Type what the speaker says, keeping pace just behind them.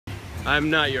I'm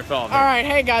not your father. Alright,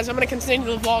 hey guys, I'm gonna continue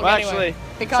the vlog well, anyway. Actually,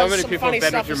 because so many people have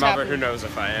been with your mother happening. who knows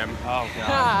if I am. Oh, God.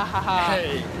 Ha ha ha.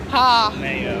 Hey. Ha.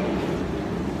 Mayo.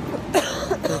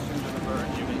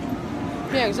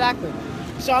 Yeah, exactly.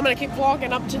 So I'm gonna keep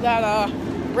vlogging up to that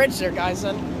bridge there, guys,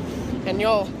 then. And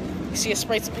you'll see us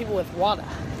spray some people with water.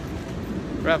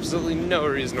 For absolutely no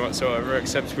reason whatsoever,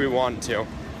 except we want to.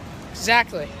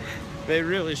 Exactly. They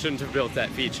really shouldn't have built that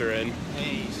feature in.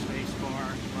 Hey,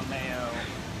 spacebar, LeMayo.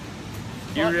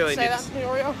 You What? really Say need that to... to me,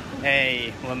 Oreo?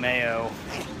 Hey, LeMayo.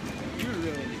 You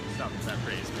really need to stop with that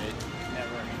phrase, mate.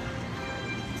 Never.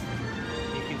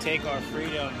 You can take our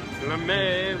freedom.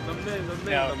 LeMay.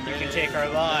 No, you can take our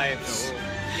lives.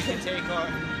 You can take our...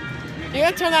 You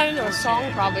gotta turn that into a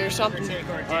song, probably, or something. Take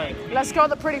our Alright. Let's go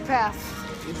the pretty path.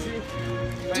 You see?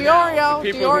 Diorio,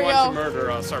 The people who want to Diorio. murder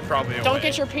us are probably away. Don't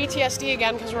get your PTSD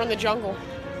again, because we're in the jungle.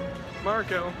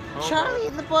 Marco. Oh, Charlie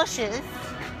in the bushes.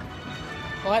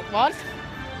 What? What?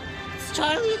 It's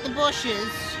Charlie in the bushes.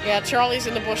 Yeah, Charlie's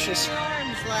in the bushes.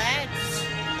 Arms, lads.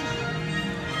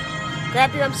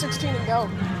 Grab your M16 and go.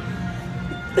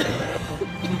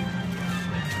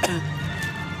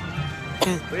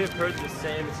 We have heard the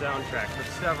same soundtrack for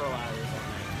several hours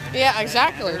already. Yeah,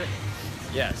 exactly.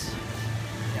 Yes.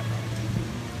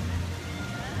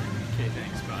 Okay,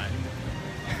 thanks, bye.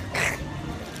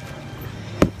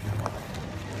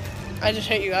 I just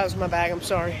hit you. That was my bag. I'm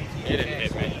sorry. You didn't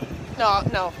hit me.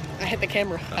 No. I hit the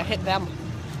camera. I hit them.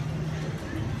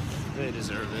 They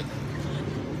deserve it.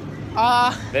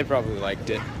 Uh, They probably liked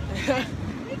it.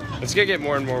 It's gonna get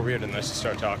more and more weird unless you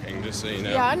start talking, just so you know.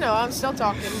 yeah, I know. I'm still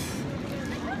talking.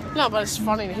 No, but it's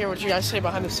funny to hear what you guys say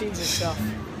behind the scenes and stuff.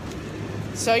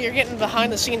 So you're getting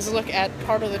behind the scenes look at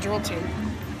part of the drill team.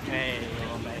 Hey,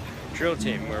 drill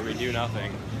team where we do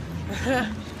nothing. Yeah,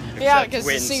 Except because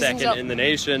win the season's second up. in the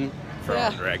nation for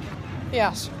Yeah. Greg.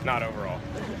 Yes. Not overall.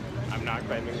 I'm not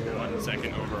claiming we won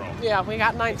second overall. Yeah, we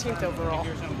got 19th overall.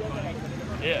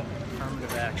 Yeah.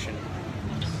 Affirmative action.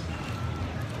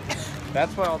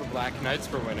 That's why all the Black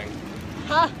Knights were winning.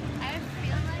 Huh?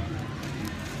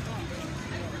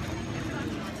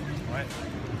 What?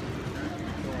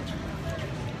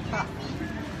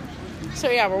 So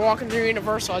yeah, we're walking through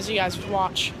Universal as you guys would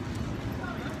watch.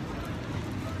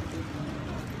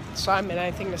 Simon,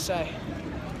 anything to say?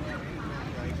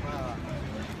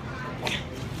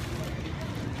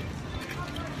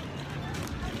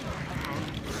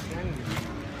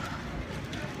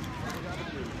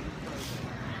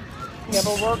 Yeah,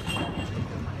 but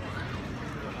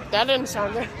that didn't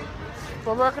sound good.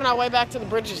 We're working our way back to the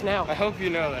bridges now. I hope you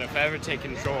know that if I ever take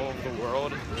control of the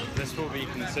world, this will be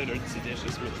considered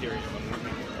seditious material.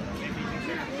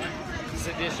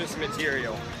 Seditious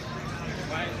material.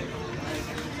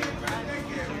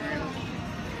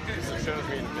 This shows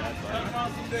me in a bad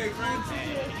light.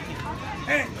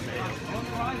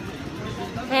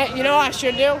 Hey, you know what I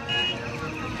should do?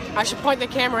 I should point the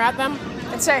camera at them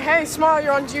and say, "Hey, Smile,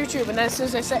 you're on YouTube." And then as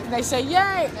soon as they say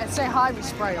 "Yay!" and say "Hi," we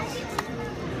spray them.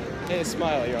 Hey,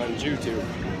 Smile, you're on YouTube.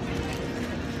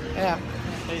 Yeah.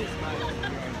 Hey, Smile, you're on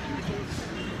YouTube.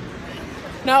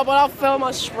 No, but I'll film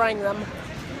us spraying them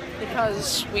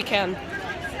because we can.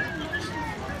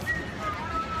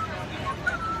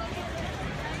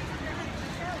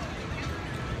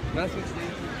 That's what's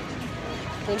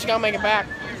neat. We just gotta make it back.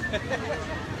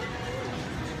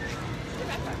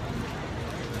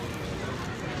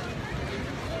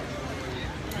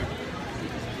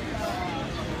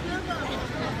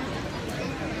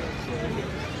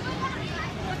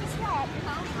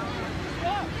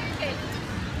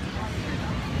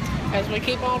 As we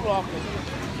keep on walking.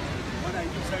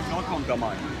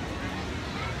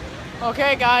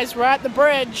 Okay, guys, we're at the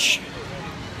bridge.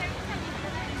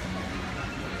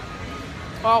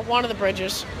 Well, one of the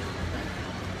bridges.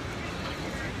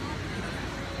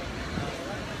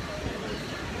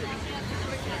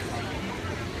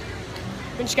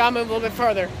 We just gotta move a little bit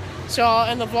further. So I'll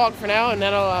end the vlog for now, and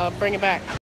then I'll bring it back.